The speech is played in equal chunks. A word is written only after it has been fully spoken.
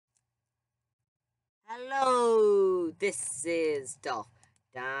Hello, this is Dolph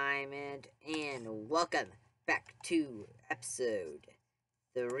Diamond, and welcome back to episode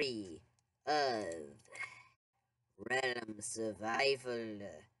 3 of Relam Survival.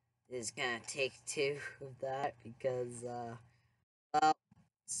 This is gonna take two of that because, well,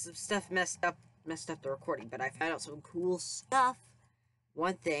 some stuff messed up the recording, but I found out some cool stuff.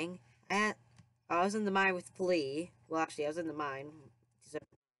 One thing, I was in the mine with Flea. Well, actually, I was in the mine.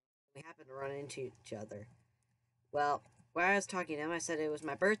 We happened to run into each other. Well, while I was talking to him, I said it was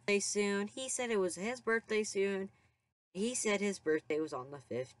my birthday soon. He said it was his birthday soon. He said his birthday was on the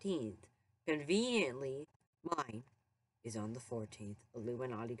 15th. Conveniently, mine is on the 14th.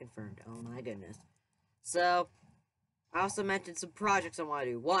 Illuminati confirmed. Oh my goodness. So, I also mentioned some projects I want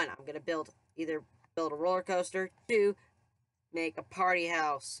to do. One, I'm going to either build a roller coaster. Two, make a party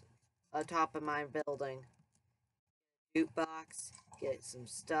house on top of my building. Jukebox, get some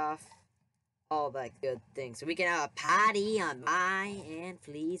stuff. All that good thing. So we can have a party on my and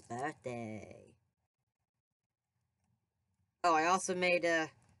Flea's birthday. Oh, I also made a...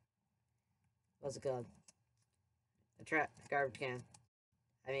 What's it called? A garbage can.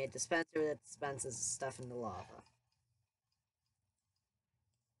 I made a dispenser that dispenses stuff into lava.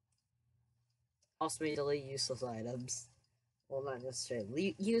 Also made delete useless items. Well, not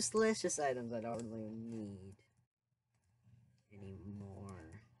necessarily useless, just items I don't really need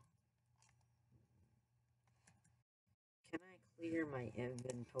anymore. Can I clear my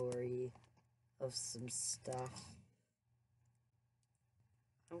inventory of some stuff?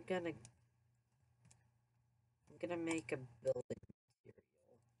 I'm gonna make a building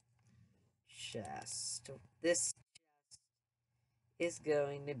material chest. This chest is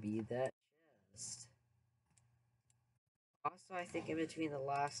going to be that chest. Also, I think in between the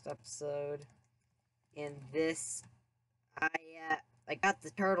last episode and this, I I got the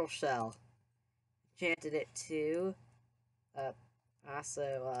turtle shell. Enchanted it too.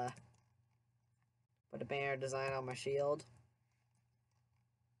 Also, put a banner design on my shield.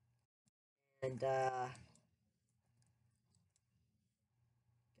 And,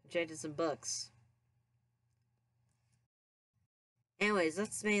 enchanted some books. Anyways,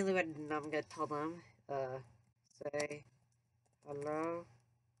 that's mainly what I'm gonna tell them. Say hello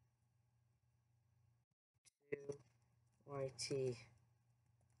to YT.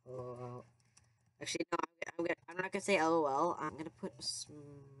 LOL. Actually, no, I'm not gonna say LOL. I'm gonna put a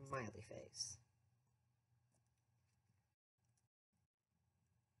smiley face.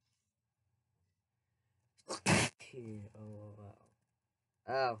 LOL.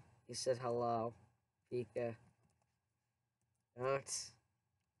 Oh, you said hello, Pika. Don't.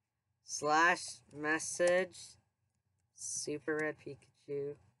 Slash message. Super Red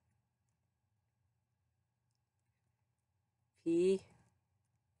Pikachu.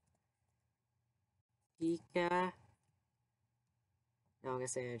 Pika. No, I'm gonna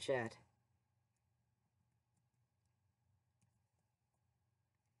say in the chat.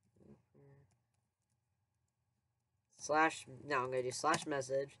 Slash. No, I'm gonna do slash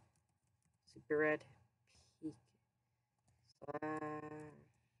message. Super Red Pika. Slash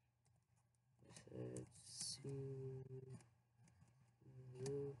message.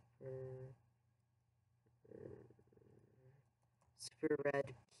 Super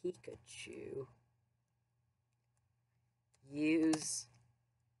Red Pikachu. Use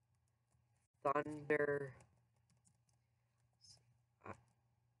Thunder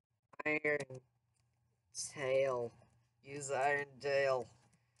Iron Tail. Use Iron Tail.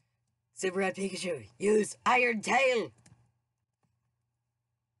 Super Red Pikachu. Use Iron Tail.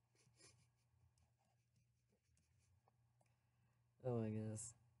 Oh my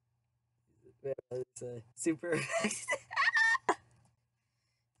goodness. What did I say? Super.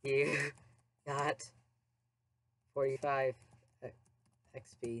 You got 45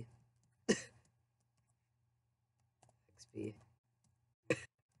 XP. XP.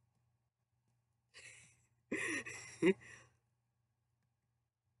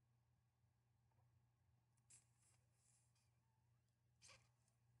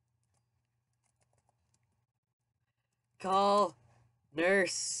 Call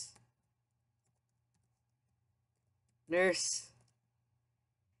nurse. Nurse.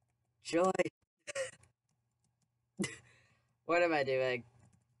 Joy. What am I doing?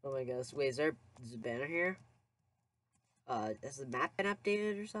 Oh my gosh. Wait, is there a banner here? Has the map been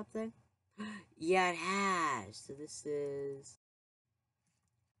updated or something? Yeah, it has. So this is...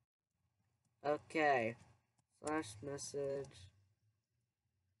 Okay. Slash message.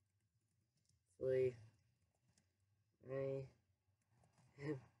 Hopefully, I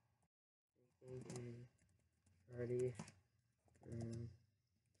am making a party room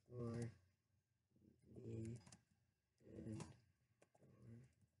for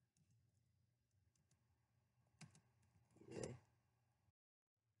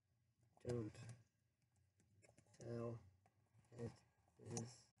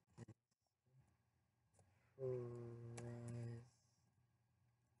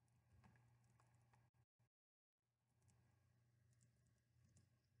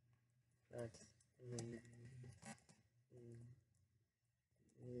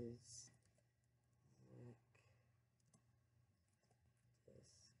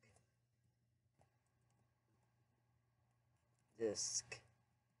Disc.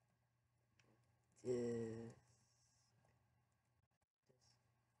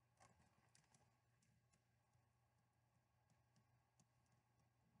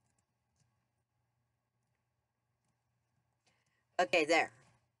 Okay, there.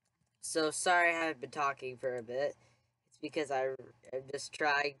 So sorry I haven't been talking for a bit. It's because I'm just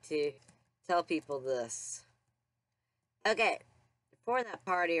trying to tell people this. Okay, for that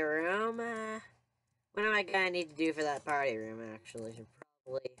party room, what am I gonna need to do for that party room, actually?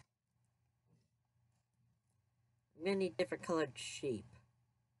 Probably... I'm gonna need different colored sheep.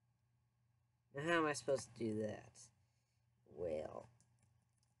 Now, how am I supposed to do that? Well...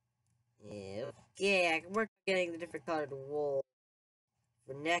 Yeah, I can work on getting the different colored wool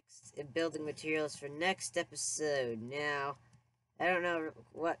for next... and building materials for next episode. Now, I don't know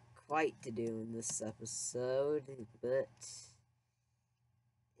what quite to do in this episode, but...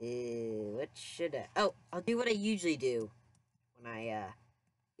 what should I... Oh, I'll do what I usually do when I,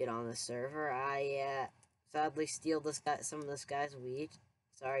 get on the server. I, sadly steal some of this guy's wheat.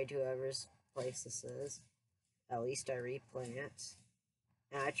 Sorry to whoever's place this is. At least I replant.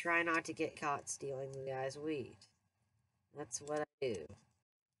 And I try not to get caught stealing the guy's wheat. That's what I do.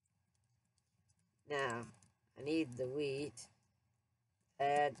 Now, I need the wheat.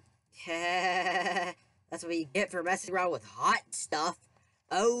 And... that's what you get for messing around with hot stuff.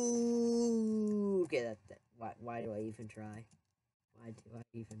 Oh, okay, why do I even try? Why do I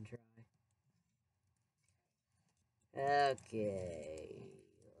even try? Okay,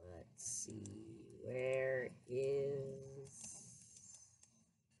 let's see. Where is...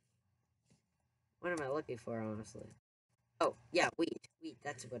 What am I looking for, honestly? Oh, yeah, wheat. Wheat,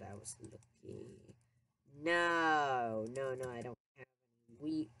 that's what I was looking. No, I don't have any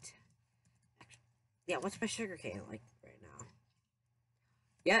wheat. Actually, yeah, what's my sugar cane like right now?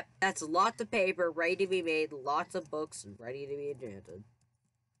 Yep, that's lots of paper ready to be made, lots of books ready to be enchanted.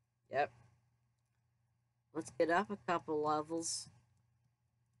 Yep. Let's get up a couple levels.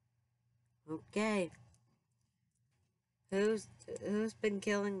 Okay. Who's been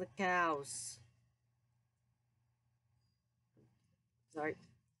killing the cows?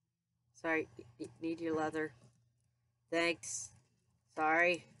 Sorry, need your leather. Thanks.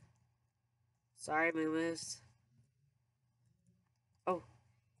 Sorry, moo. Oh,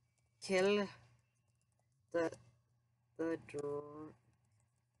 kill the drawer.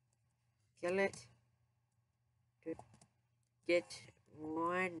 Kill it. To get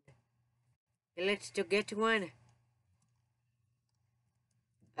one. Kill it to get one.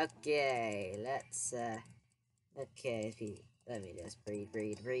 Okay, let's okay, let me just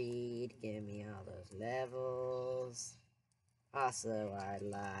breed. Give me all those levels. Also, I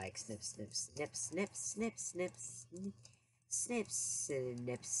like snip, snip, snip, snip, snip, snip, snip, snip,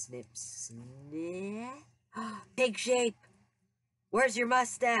 snip, snip, snip. Pig shape! Where's your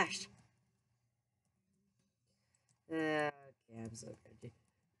mustache? Okay, I'm so cringy.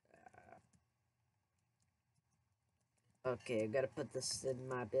 Okay, I gotta put this in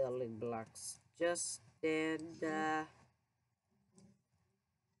my building blocks.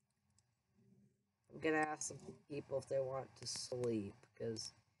 I'm gonna ask some people if they want to sleep,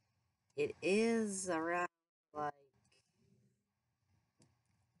 because it is around, like,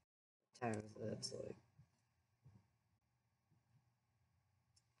 what time is it?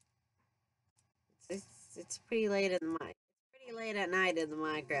 It's like, it's pretty late at night in the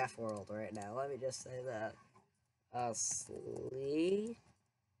Minecraft world right now. Let me just say that. Sleep.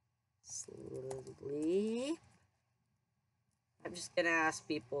 I'm just gonna ask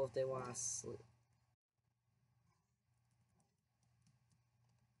people if they want to sleep.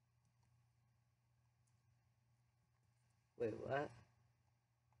 Wait, what?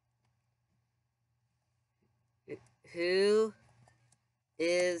 Who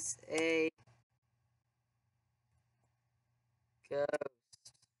is a ghost?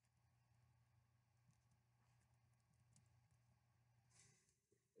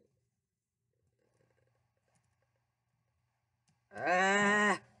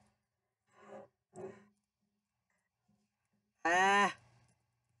 Ah! Ah!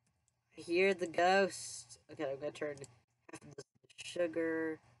 I hear the ghost. Okay, I'm gonna turn half of this to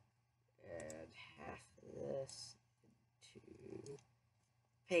sugar and half of this to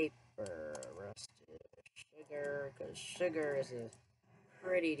paper. Rusted sugar, because sugar is a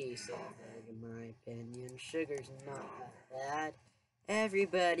pretty decent thing in my opinion. Sugar's not that bad.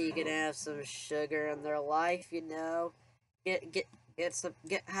 Everybody can have some sugar in their life, you know. Get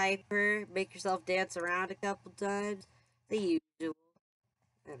get hyper, make yourself dance around a couple times. The usual.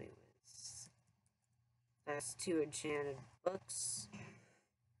 Anyways, that's 2 enchanted books.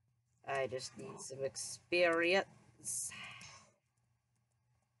 I just need some experience.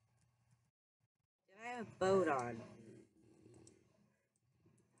 Did I have a boat on me?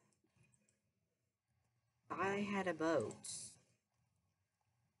 I had a boat.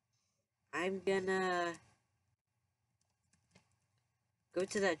 I'm gonna go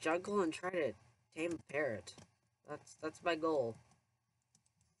to that jungle and try to tame a parrot. That's my goal.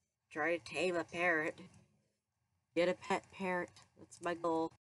 Try to tame a parrot. Get a pet parrot. That's my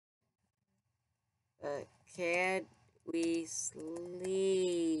goal. Can we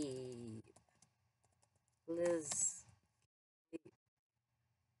sleep? Liz.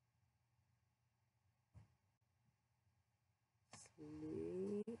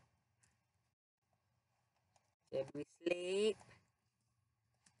 Sleep. Can we sleep?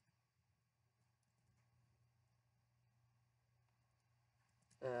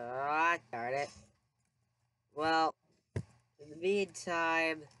 Ah, darn it. Well, in the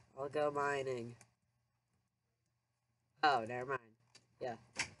meantime, I'll go mining. Oh, never mind. Yeah.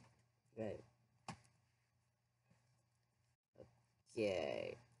 Right.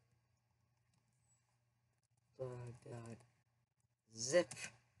 Okay. Oh, God. Zip.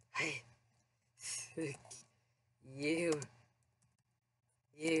 Hey. you.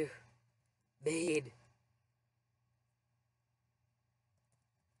 You. Made.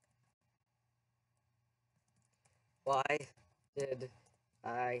 Why did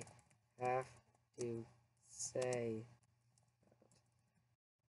I have to say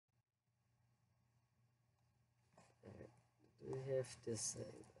that? I have to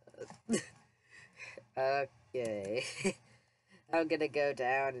say that. Okay. I'm gonna go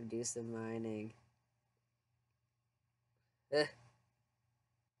down and do some mining.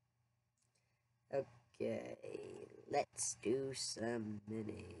 Okay, let's do some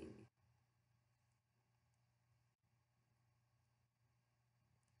mining.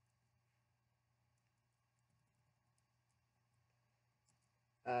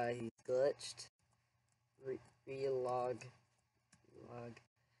 He's glitched. Relog. Log.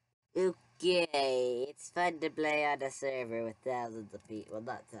 Okay, it's fun to play on a server with thousands of people. Well,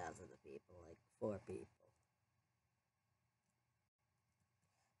 not thousands of people, like 4 people.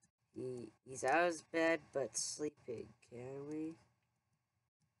 He's out of his bed, but sleeping. Can we?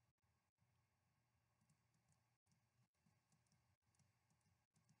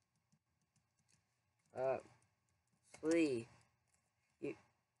 Uh, Flea.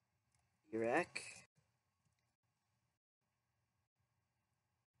 You wreck?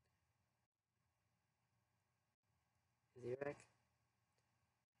 Is he wreck?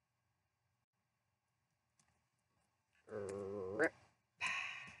 Rip.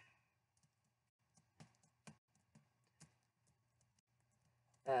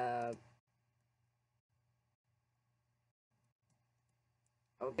 Uh,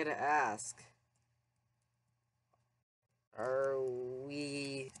 I'm gonna ask. Are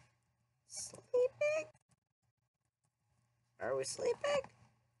we sleeping? Are we sleeping?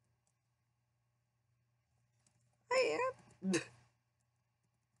 I am.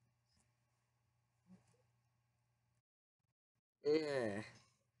 Ugh.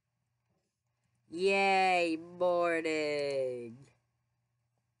 Yay, morning.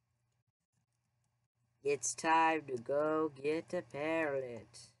 It's time to go get a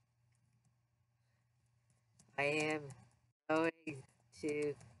parrot. I am going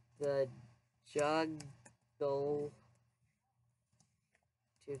to the jungle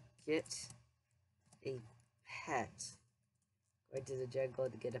to get a pet. Going to the jungle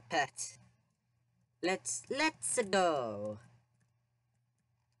to get a pet. Let's go.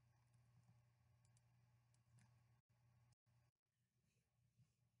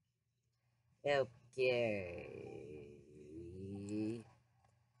 Okay.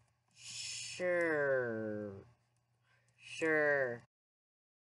 Sure. Sure.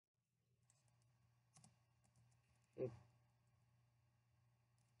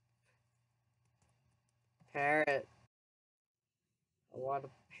 Parrot. I want a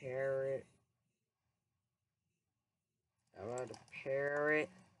parrot. I want a parrot.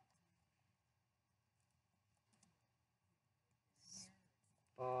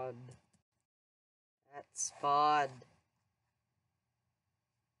 Spawn. That spawn.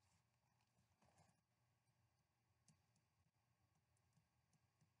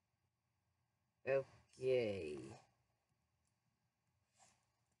 Okay.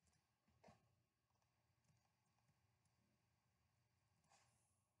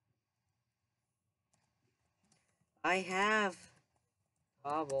 I have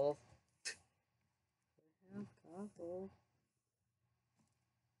Cobble. Cobble.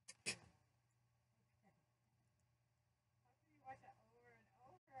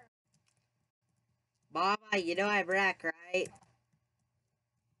 Mama, you know I'm wreck, right?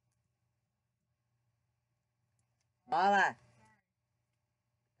 Mama,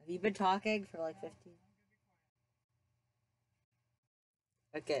 have you been talking for like 15?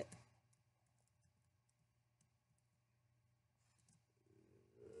 Okay.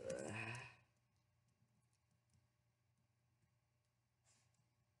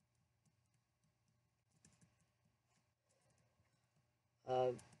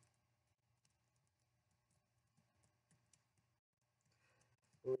 Um,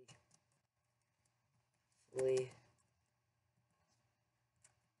 Lee,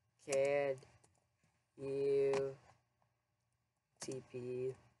 can you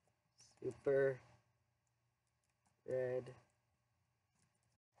TP super red?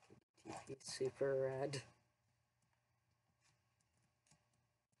 TP super red.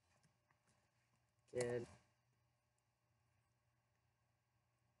 Can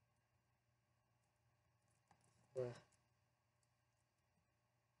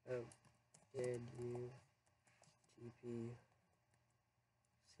can you TP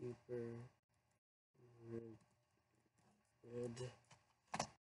super red?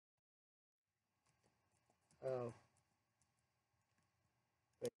 Oh,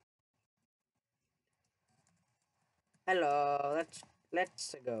 wait. Hello.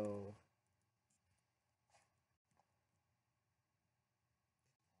 Let's go.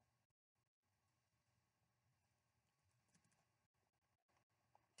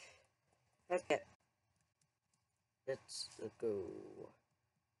 Okay. Let's go.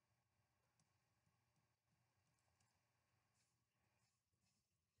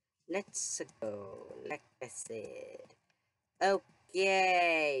 Let's go. Like I said.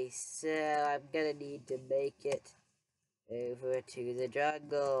 Okay, so I'm gonna need to make it over to the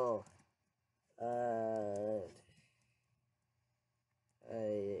jungle. Uh,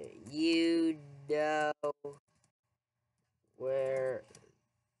 you know where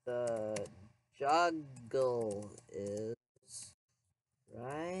the jungle is,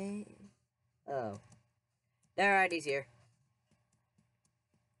 right? Oh, alright, he's here.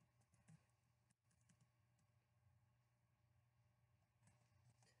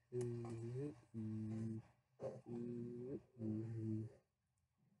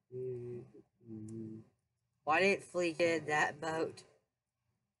 Why didn't Flea get in that boat?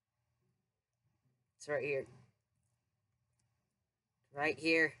 It's right here. Right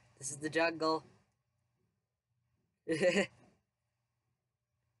here. This is the jungle.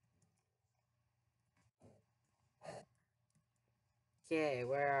 Okay,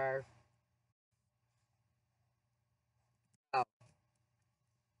 where are... Oh,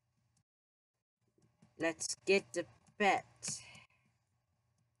 let's get the pet.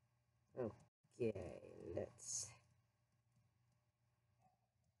 Okay,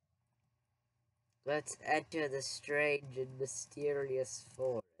 let's enter the strange and mysterious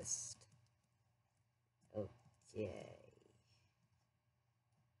forest. Okay.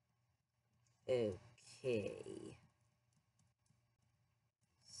 Okay.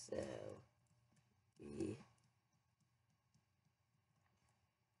 So we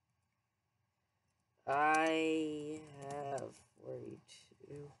I have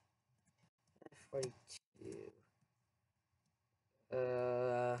 42. I have 42.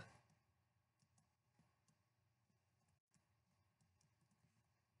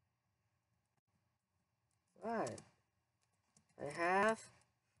 What? I have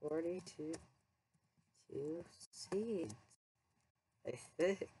 42 seeds. I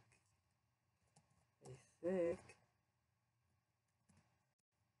think. I think.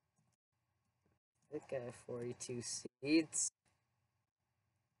 I think I have 42 seeds.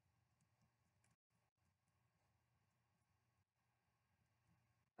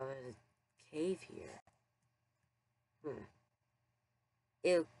 Oh, there's a cave here. Hmm.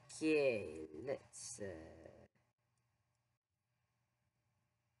 Okay, let's,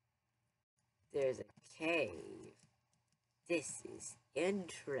 there's a cave. This is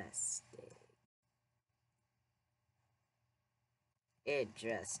interesting.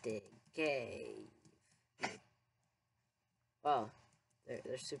 Interesting cave. Oh,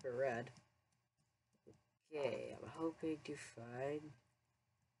 they're super red. Okay, I'm hoping to find...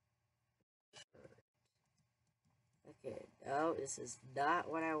 Okay, no, this is not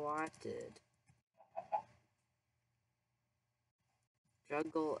what I wanted.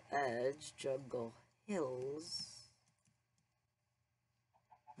 Jungle Edge, Jungle Hills,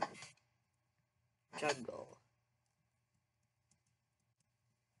 Jungle.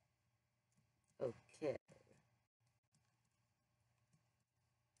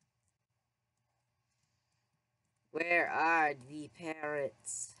 Where are the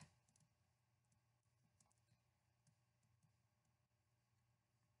parrots?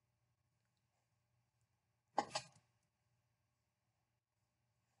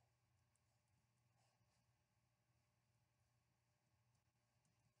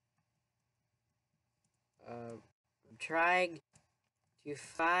 I'm trying to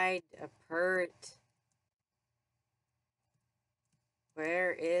find a parrot.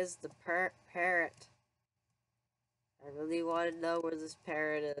 Where is the parrot? I really want to know where this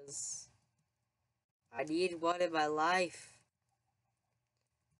parrot is. I need one in my life.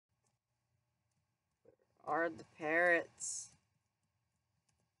 Are the parrots?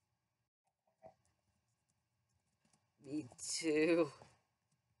 Me too.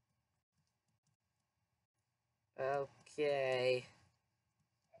 Okay.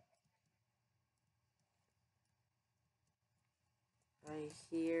 Right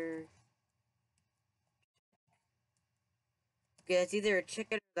here. Okay, that's either a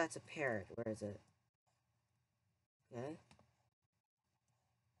chicken or that's a parrot. Where is it? Okay.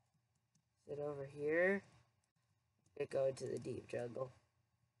 Is it over here? It go into the deep jungle.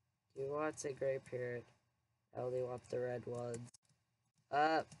 Do you want a gray parrot? I only want the red ones.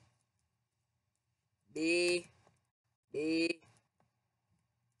 Up. B. B.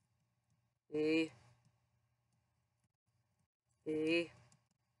 B. B.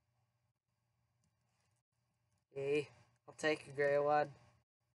 B. I'll take a gray one.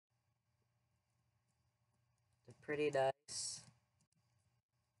 They're pretty nice.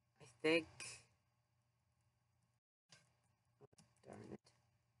 I think. Darn it.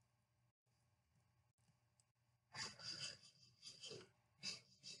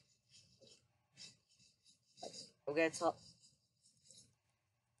 Okay, so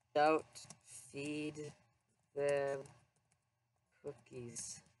don't feed them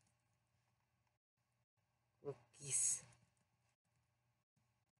cookies. Cookies.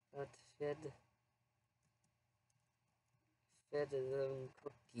 Don't feed them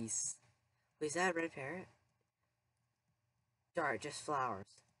cookies. Wait, is that a red parrot? Darn, just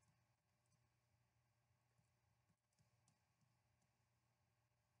flowers.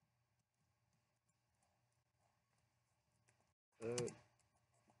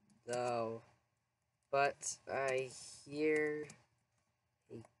 No. But I hear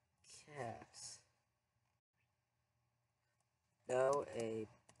a cat. No, a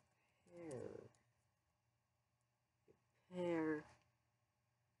pear. Pear.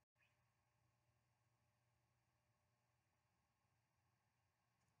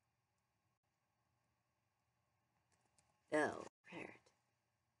 No, parrot.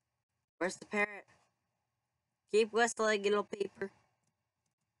 Where's the parrot? Keep whistling, little paper.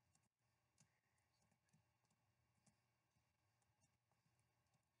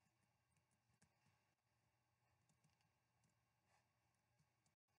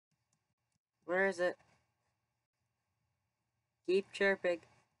 Where is it? Keep chirping.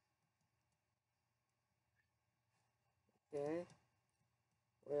 Okay.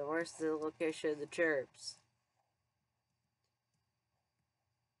 Well, where's the location of the chirps?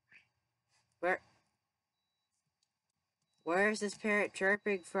 Where? Where's this parrot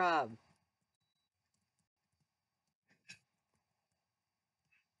chirping from?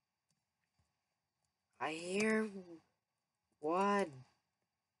 I hear one.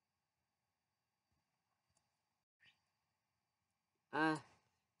 Uh,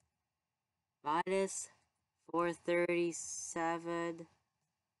 minus 437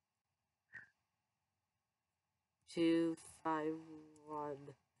 251.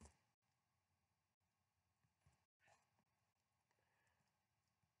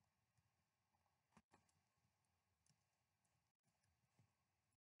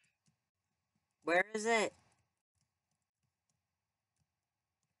 Where is it?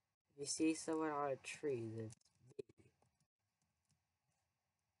 If you see someone on a tree, then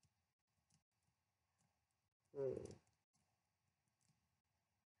hmm.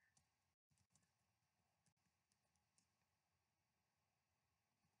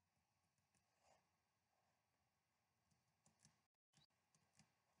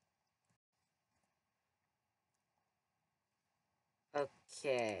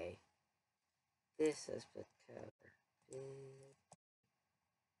 Okay. This has become big.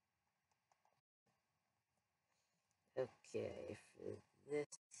 Okay, for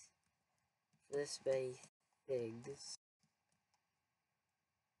this many things.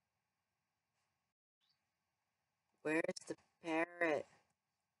 Where's the parrot?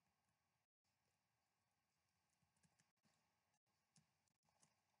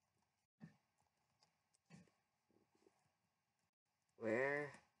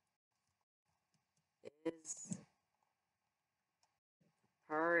 Where is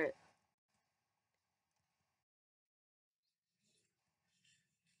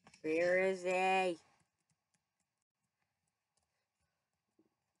Where is he?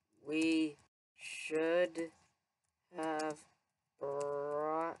 We should have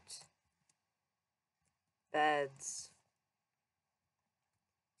brought beds.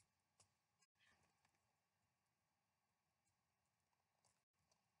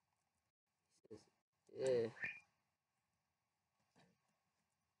 Ugh.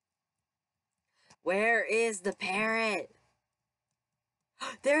 Where is the parrot?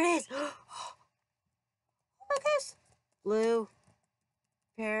 There it is! Oh my goodness! Blue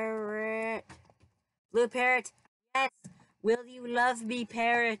parrot. Blue parrot. Yes! Will you love me,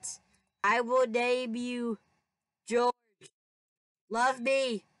 parrot? I will name you George. Love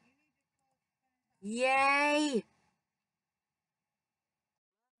me! Yay!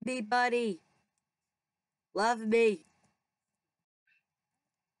 Me, buddy. Love me.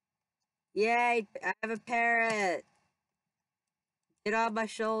 Yay! I have a parrot. Get on my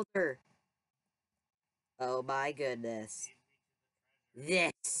shoulder. Oh my goodness.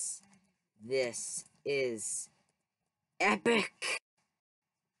 This. This is epic.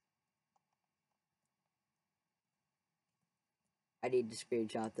 I need to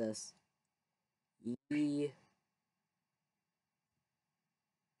screenshot this. Yee.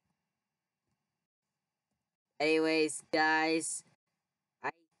 Anyways, guys,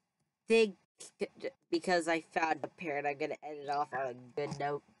 I think because I found a parrot, I'm gonna end it off on a good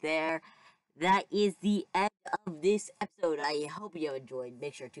note there. That is the end of this episode. I hope you enjoyed.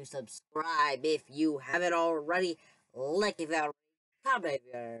 Make sure to subscribe if you haven't already. Like if you haven't already. Comment if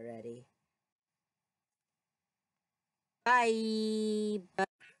you haven't already. Bye. But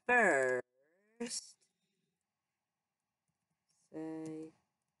first, say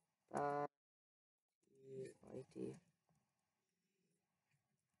bye to Whitey.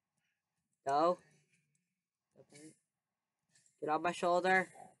 Go. Get on my shoulder.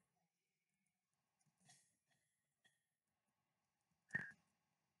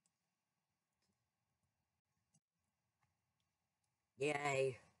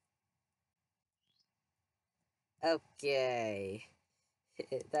 Yay. Okay.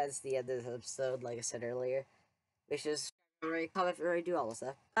 That's the end of the episode, like I said earlier. Make sure to subscribe, comment, do all the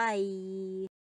stuff. Bye!